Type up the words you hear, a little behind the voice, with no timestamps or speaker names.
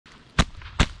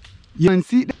You can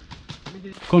see that?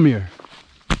 Come here.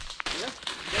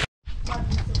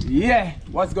 Yeah,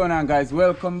 what's going on, guys?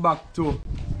 Welcome back to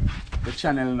the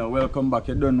channel now. Welcome back.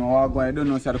 You don't know what I'm going, you don't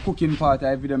know so the cooking part of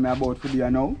the video I'm about for you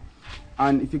now.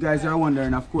 And if you guys are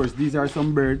wondering, of course, these are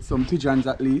some birds, some pigeons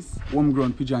at least,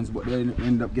 homegrown pigeons, but they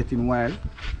end up getting wild.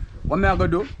 What I'm gonna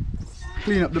do,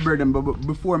 clean up the bird, but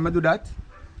before I do that,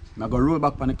 I'm gonna roll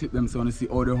back on the clip them so I see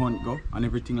how the hunt go and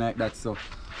everything like that. So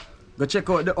go check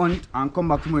out the hunt and come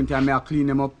back to me and I clean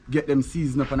them up, get them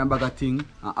seasoned up on a bag of thing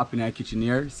and up in the kitchen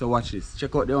here. So watch this.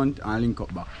 Check out the hunt and link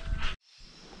up back.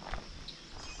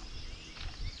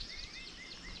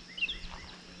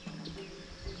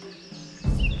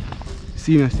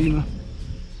 See me, see me.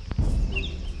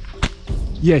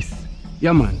 Yes,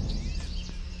 yeah man.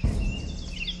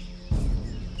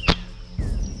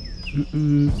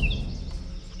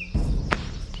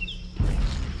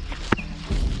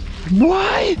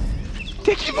 Why?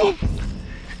 Take him up!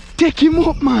 Take him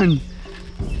up, man!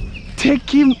 Take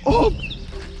him up!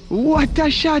 What a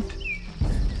shot!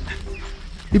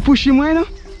 You push him right now?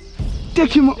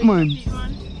 Take him up, man!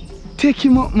 Take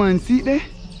him up, man! See it there?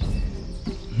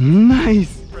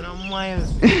 Nice!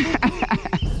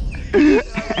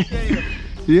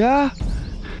 Yeah?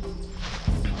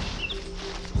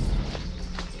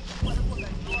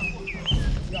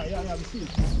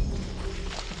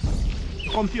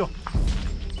 Come to you.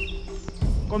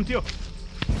 Come to you.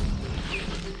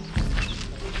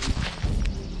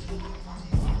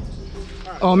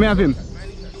 Oh, me have him.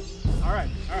 Alright,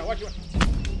 watch you.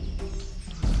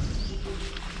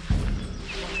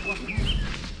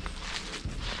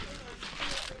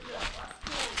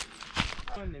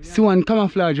 See one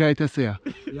camouflage right there.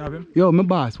 You have him? Yo, my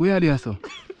boss, where are they so?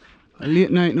 A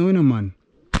late night now, you know, man.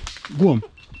 Go on.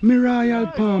 Me royal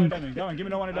palm. Give me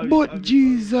the one of them. But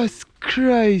Jesus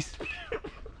Christ.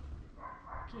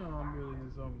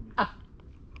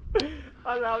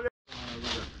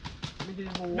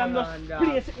 Them just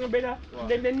place it in better.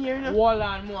 Then near enough. Wall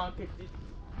and more catch it.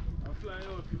 I'm flying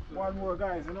out. One more,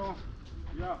 guys, you know.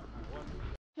 Yeah.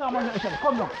 Yeah, man,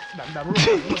 come down. Roll.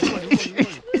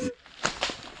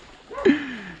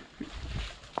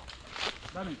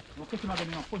 Danny, we'll catch him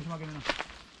again, punch him again.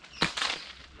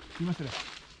 You must say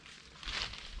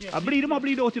that. I bleed him, I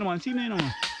bleed out, you know, man. See me, you know.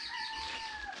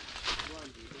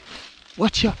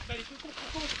 Watch ya.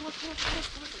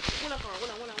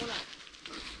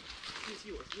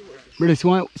 Brother,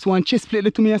 so one chest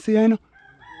plate to me, I say, you know.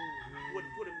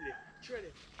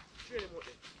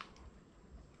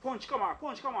 Punch, come on,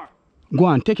 punch, come on. Go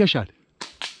on, take your shot.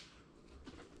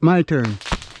 My turn.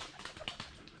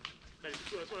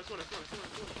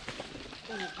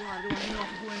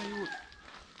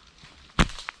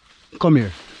 Come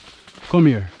here. Come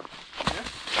here.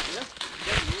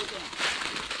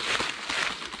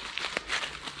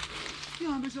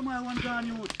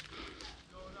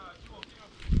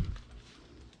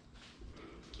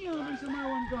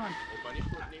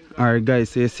 Alright guys,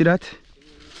 so you see that?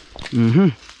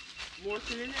 More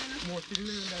still in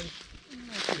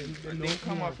there. No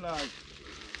camouflage.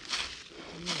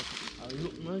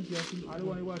 Look, man, I don't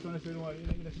want to watch on the film.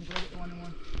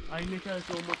 I make her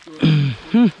so much.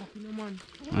 Man,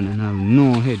 I have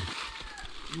no head.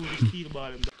 You just steal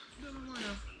ball him.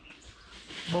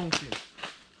 Bouncing.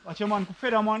 Watch your man,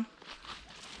 feather man.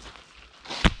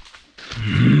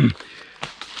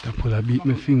 That pull a beat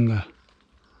my finger.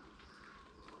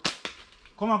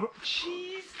 Come on, bro.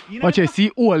 Jeez. Watch it, see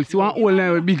all. See one all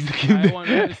now with big. I want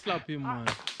to slap him, man.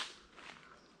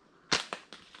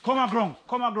 Come on, ground.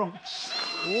 Come on, ground.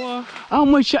 What? How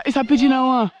much shot is a pigeon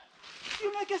now?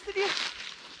 You make yesterday.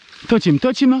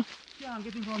 Touch him now. Yeah, I'm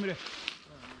getting from there.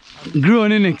 Grow on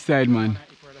the next side, man.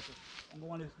 I'm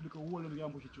going to look a hole in the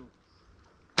push it through.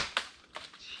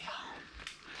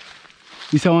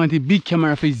 This I want a big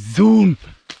camera for zoom.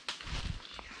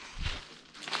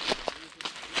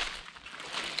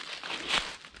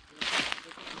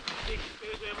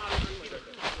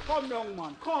 Calm down,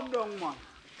 man. Calm down, man.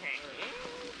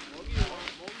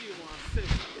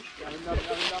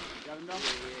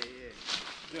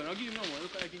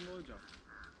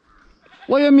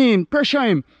 What you mean? Pressure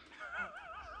him.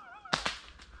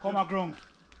 Come on, ground.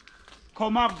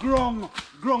 Come on, ground.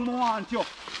 Ground, I want you.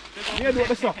 Here, do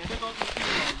this up.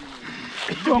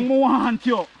 Ground, I want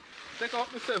you. Take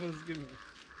out the sevens, give me.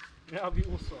 Yeah, I'll be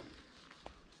also.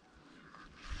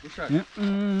 Good shot. Yeah.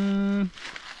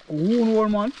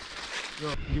 One man. Yo,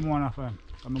 give me one of them.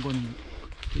 I'm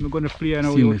going to play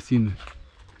now. See me.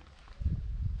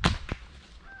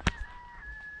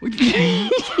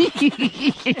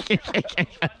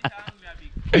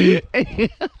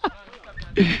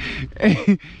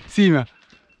 See me.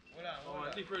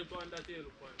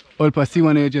 Ulpa, see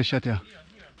one you just shot here.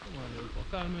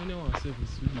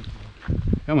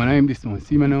 Yeah man, I am this one.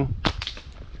 See me now.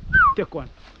 Take one.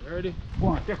 You ready? Go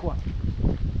on, take one.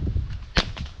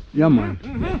 Yeah man.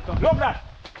 Love that.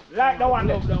 Like the one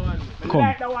there. Come.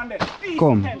 Like the one there.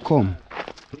 Come. Come.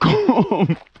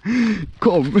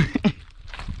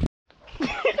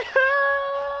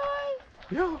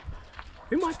 Yo,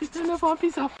 we must be turning for a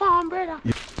piece of farm, brother.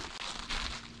 Yeah.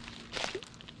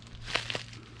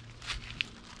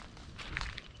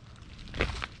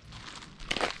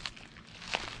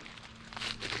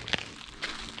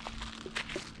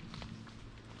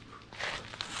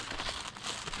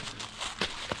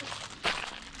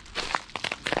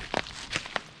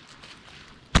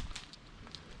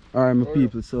 Alright my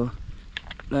people, so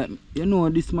like you know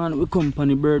this man we come on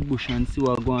the bird bush and see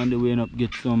what go on the way and up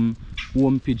get some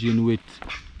warm pigeon with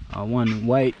one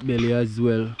white belly as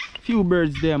well. Few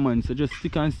birds there man, so just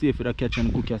stick and stay for the catch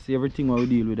and cook. You see everything what we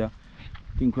deal with that.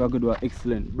 I think we are going to do an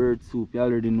excellent bird soup, you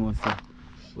already know so.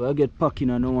 We'll get packing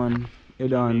and no one you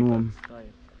don't know.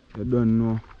 You don't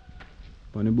know.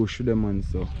 On the bush with them man,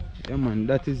 so yeah man,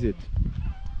 that is it.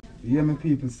 Yeah my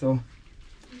people, so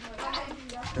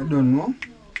you don't know.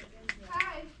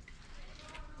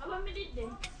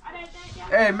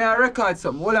 Hey, may I record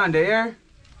something? Hold on there.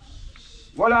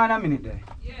 Hold on a minute there.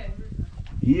 Yeah.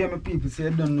 Yeah, my people say you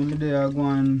don't know me there. I go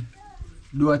and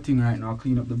do a thing right now.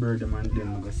 Clean up the bird them and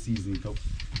then I go season it up.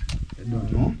 You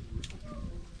don't know.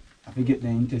 I have to get the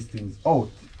intestines out.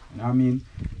 You know what I mean?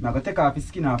 I go take off the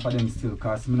skin off of them still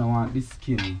because I don't want this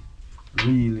skin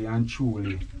really and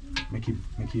truly make it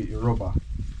rubber.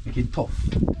 Make it tough.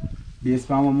 Based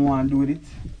on what I want to do with it.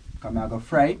 Because I go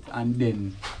fry it and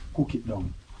then cook it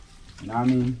down. You know what I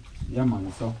mean? Yeah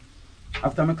man, so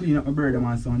after I clean up my bird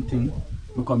and something,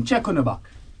 I come check on the back.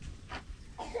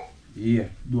 Yeah,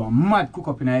 do a mad cook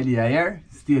up in idea here.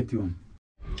 Stay tuned.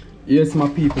 Yes my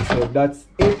people, so that's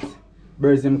it.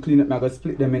 Birds them clean up, I'm gonna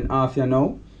split them in half here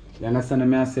now. You understand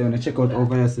what I say? When I check out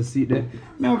over here to see there.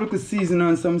 I have a little season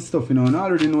on some stuff, you know, and I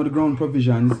already know the ground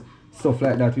provisions, stuff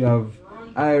like that. We have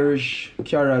Irish,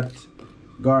 carrot,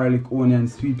 garlic, onion,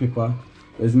 sweet pepper.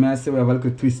 As I say, we have a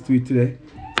little twist to it today.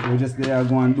 So we're just there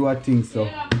go and do a thing, so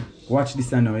watch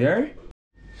this now, yeah?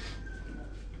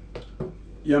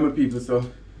 Yeah my people, so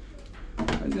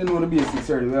as you know the basics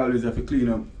already, we always have to clean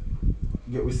up,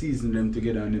 get we season them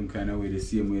together and them kind of way the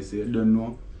same way, so you don't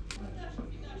know.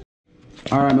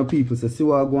 Alright my people, so see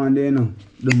what I go on there now.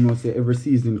 Don't know say every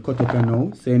season cut up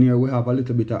now. So in here we have a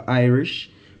little bit of Irish,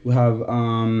 we have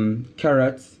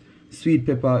carrots, sweet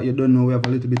pepper, you don't know, we have a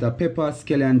little bit of pepper,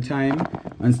 scallion, thyme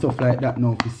and stuff like that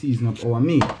now to season up our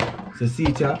meat. So see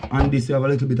it here, and this we have a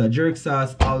little bit of jerk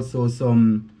sauce, also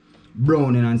some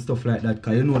browning and stuff like that,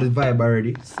 because you know the vibe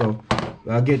already. So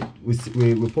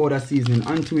we pour the seasoning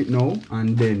onto it now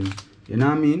and then, you know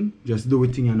what I mean, just do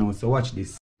it thing you know. So watch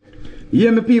this. Yeah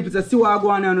my people, so see what I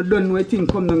go on and don't know a thing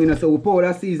come down in, so we pour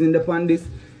the seasoning upon this.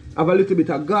 Have a little bit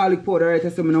of garlic powder right, so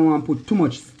I don't want to put too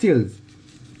much stills.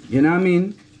 You know what I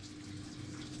mean?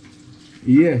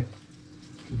 Yeah.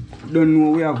 Don't know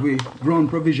we have ground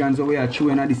provisions so we are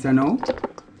chewing at this now.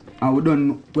 And we don't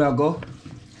know where I go.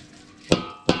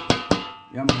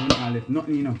 Yeah man, we not left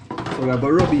nothing you know. So we are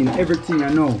going to rub in everything you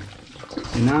know.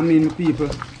 You know what I mean people?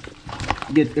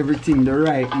 Get everything the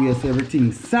right way, so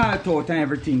everything salt out and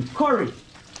everything curry.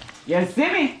 You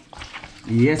see me?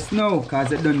 Yes no,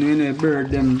 because I don't know any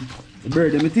bird them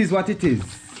it is what it is.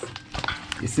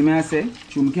 You see me I say?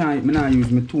 True, I not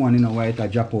use my tone in a white or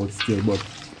drop out still, but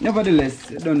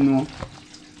nevertheless, I don't know.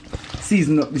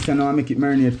 Season up this and now I make it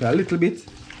marinate for a little bit.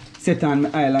 Set on my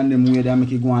oil and them way that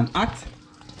make it go on hot.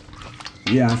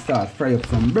 Yeah, and start fry up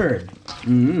some bird.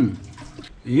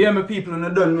 Yeah my people, I'm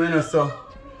not done with it, so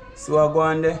I go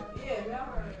on there.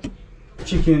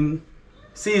 Chicken,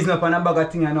 season up on a bag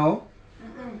of thing now.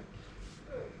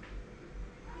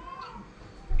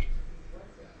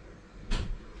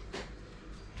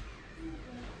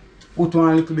 Put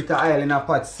one little bit of oil in a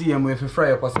pot, same way if you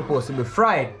fry up, it's supposed to be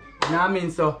fried. You know what I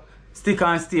mean? So stick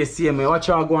and stay same way. Watch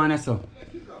how I go on there so.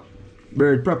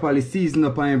 Bird properly seasoned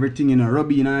up and everything, you know,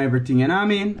 rub in and everything, you know what I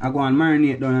mean? I go and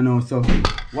marinate down now, so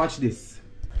watch this.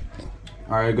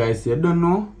 Alright guys, so you don't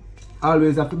know.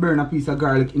 Always have to burn a piece of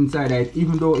garlic inside it,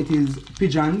 even though it is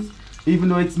pigeons, even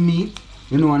though it's meat,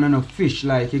 you know, and enough fish.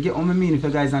 Like, you get what I mean, if you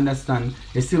guys understand.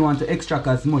 You still want to extract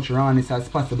as much rawness as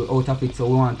possible out of it, so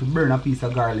we want to burn a piece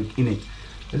of garlic in it.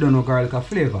 You don't know garlic a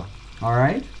flavor,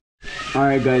 alright?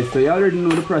 Alright guys, so you already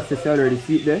know the process, you already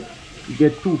see it there. You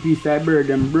get 2 pieces of bird,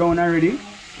 them brown already,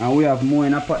 and we have more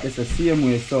in a pot, that's the same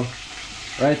way. So,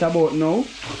 right about now,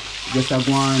 just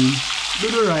go and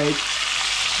do the right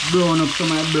brown up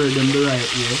some of the bird them the right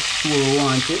way, so we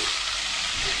want it.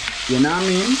 You know what I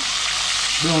mean?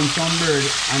 Brown some bird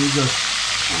and just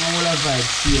all the vibe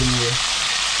same way.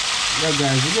 Yeah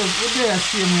guys, we do the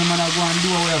same way, man. I go and do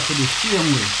what we have to the same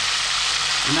way.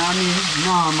 You know what I mean?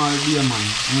 Normal day, man.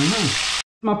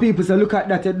 My people, so look at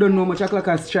that. You don't know much like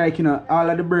a strike, you know. All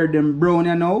of the bird them brown,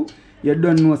 you know. You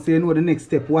don't know, so you know the next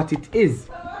step, what it is.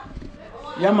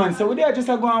 Yeah, man. So we there just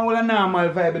go and hold a normal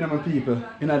vibe, you know, my people.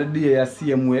 You know, the day the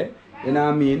same way. You know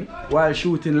what I mean? While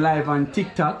shooting live on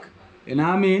TikTok. You know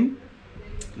what I mean?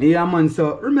 Yeah, man.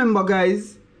 So remember,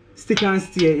 guys, stick and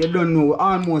stay. You don't know, we're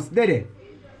almost there.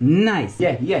 Nice.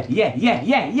 Yeah.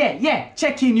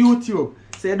 Check in YouTube.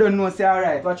 So you don't know, say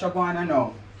alright, what you going on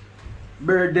now?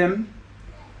 Bird them.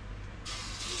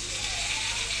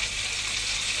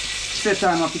 Set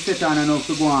on up, set on enough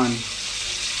to go on.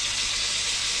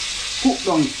 Cook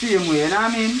down same way, you know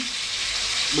what I mean?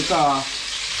 Because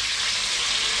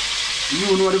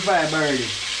you know the vibe already.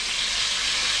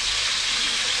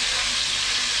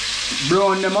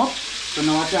 Brown them up, so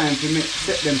now it's time to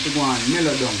set them to go on,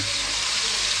 mellow down.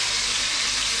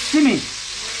 See me?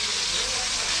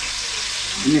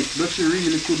 The next brushy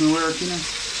really couldn't work, you know.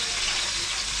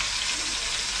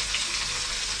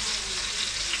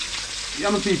 Yeah,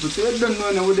 my people, so you don't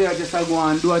know now there just go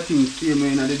and do a thing same way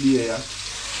in the day, yeah.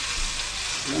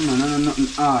 Yeah, man, nothing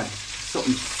hard.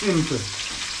 Something simple.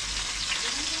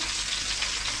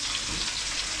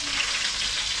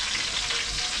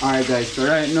 Alright guys, so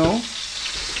right now,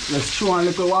 let's throw a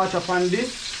little water on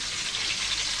this.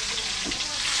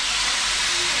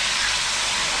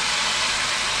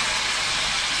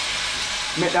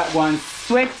 Make that one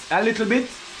sweat a little bit.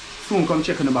 Soon come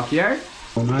check in the backyard.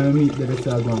 My meat that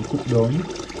I go and cook down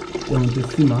to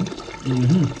simmer.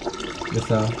 Just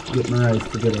get my rice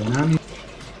together, you know what I mean?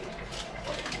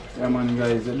 Yeah man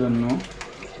guys, I don't know.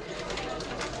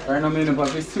 Right now I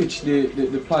have to switch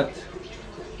the pot,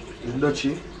 the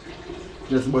Dutchie.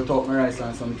 Just butter up my rice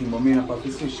and something, but I have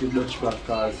to switch the Dutch pot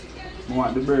because I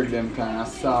want the bird them kind of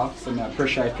soft. So I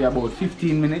pressure it for about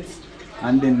 15 minutes.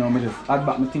 And then now I just add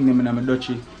back my thing them in my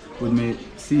Dutchie with me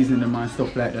season them and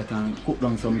stuff like that and cook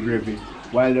down some gravy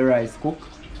while the rice cook,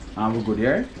 and we go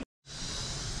there.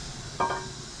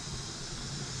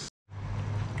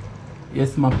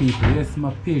 Yes my people, yes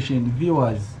my patient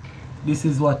viewers, this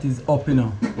is what is up, you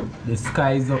know. The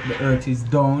sky is up, the earth is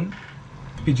down,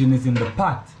 pigeon is in the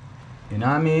pot, you know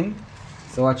what I mean?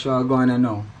 So what you are going to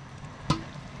know?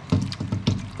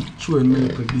 Throwing me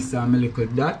little this and me little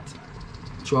that.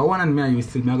 So one and me and you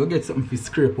still, I'm going to get something to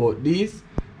scrape out these,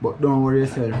 but don't worry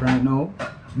yourself right now.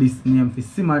 This name for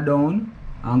simmer down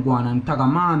and go on and tag a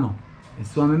man.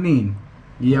 That's what I mean.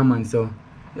 Yeah man, so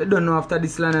you don't know after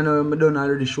this line, I know I don't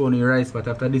already show you rice, but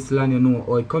after this line you know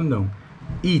how it come down.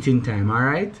 Eating time,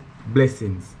 alright?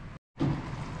 Blessings. You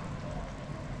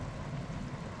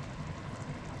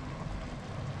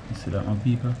see that my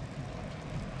people?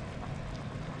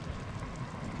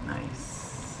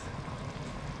 Nice.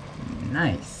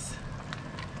 Nice.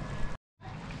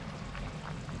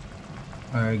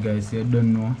 Alright guys, you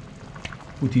don't know.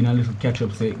 Put in a little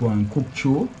ketchup so it go and cook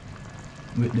through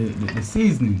with the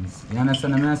seasonings. You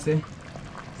understand what I say?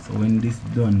 So when this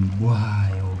done, boy,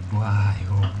 oh boy,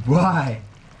 oh boy.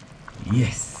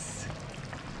 Yes.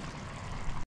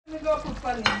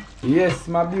 Yes,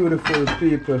 my beautiful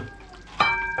people.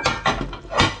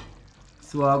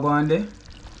 So I go on there.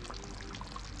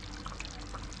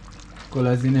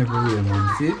 Colors in everywhere,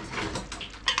 man. See it?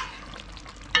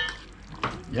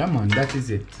 Yeah man, that is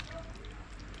it.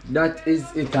 That is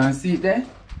it, and see it there?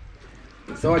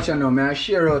 So what you know, may I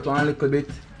share out one little bit.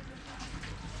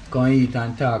 Come eat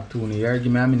and talk to me. Here,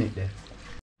 give me a minute there.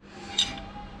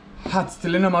 Hot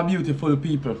still, you know, my beautiful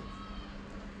people.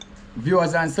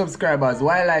 Viewers and subscribers,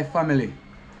 wildlife family.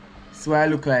 So I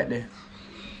look like there.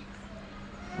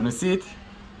 You see it?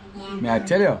 May I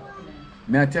tell you?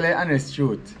 May I tell you the honest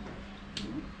truth?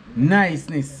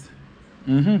 Niceness.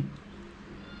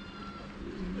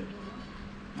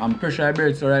 I'm pretty sure I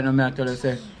bird, so right now may I tell you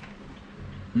say.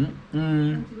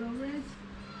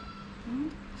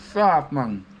 Soft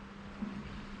man.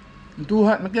 Too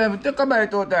hot, I can't even take a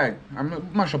bite out there. I'm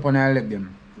mash up on your leg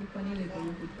them.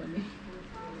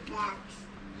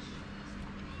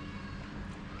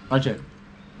 Watch it.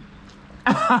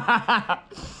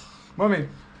 Mommy,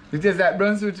 you taste that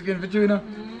brown stew chicken for you, you know?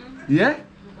 Yeah?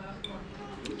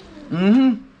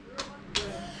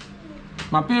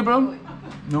 My people,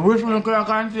 no wish one could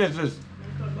can't taste this.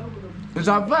 It's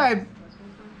a vibe.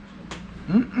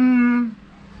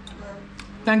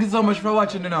 Thank you so much for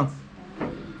watching, you know.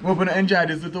 Hope you enjoy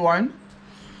this little one.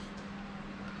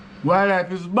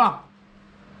 Wildlife is back.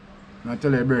 I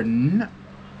tell you, bird, nah.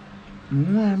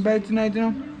 Bite tonight, you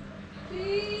know.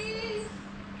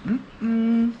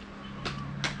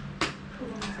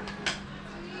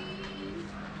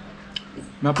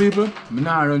 My people, I'm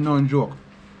not run no joke.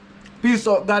 Peace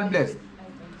out, God bless.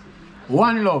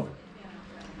 One love.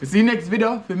 You see next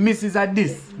video, if you miss is at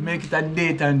this, make it a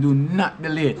date and do not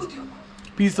delay it.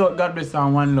 Peace out, God bless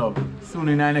and one love. Soon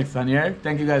in our next one here.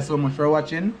 Thank you guys so much for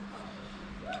watching.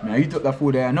 I eat up the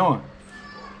food there now.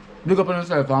 Look up on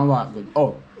yourself and walk good.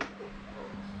 Oh.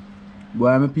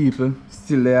 Boy, my people,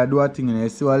 still there do a thing and you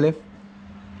see what left?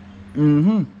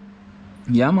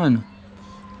 Yeah, man.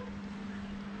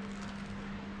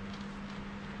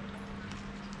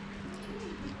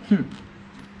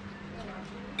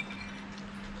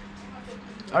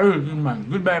 I really think, man.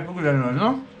 Goodbye for good, you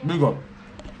know? Big up.